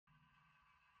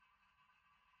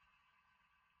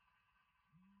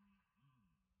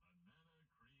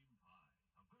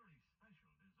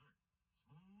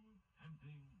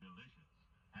Delicious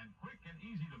and quick and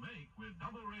easy to make with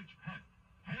Double Rich Pet.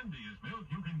 Handiest milk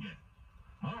you can get.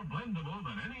 More blendable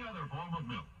than any other form of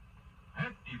milk.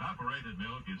 Pet evaporated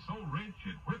milk is so rich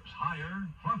it whips higher,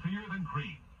 fluffier than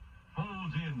cream.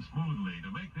 Folds in smoothly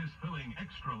to make this filling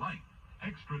extra light,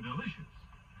 extra delicious.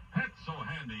 Pet's so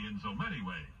handy in so many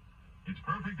ways. It's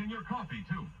perfect in your coffee,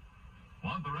 too.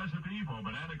 Want the recipe for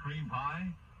banana cream pie?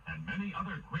 And many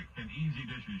other quick and easy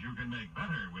dishes you can make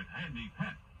better with Handy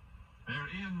Pet.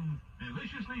 They're in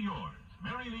Deliciously Yours,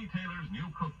 Mary Lee Taylor's new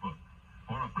cookbook.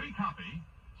 For a free copy,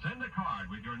 send a card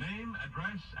with your name,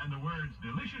 address, and the words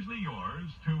Deliciously Yours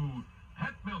to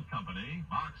Pet Milk Company,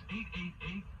 Box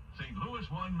 888, St. Louis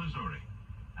 1, Missouri.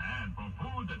 And for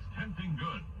food that's tempting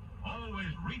good,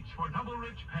 always reach for Double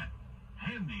Rich Pet.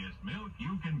 Handiest milk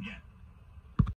you can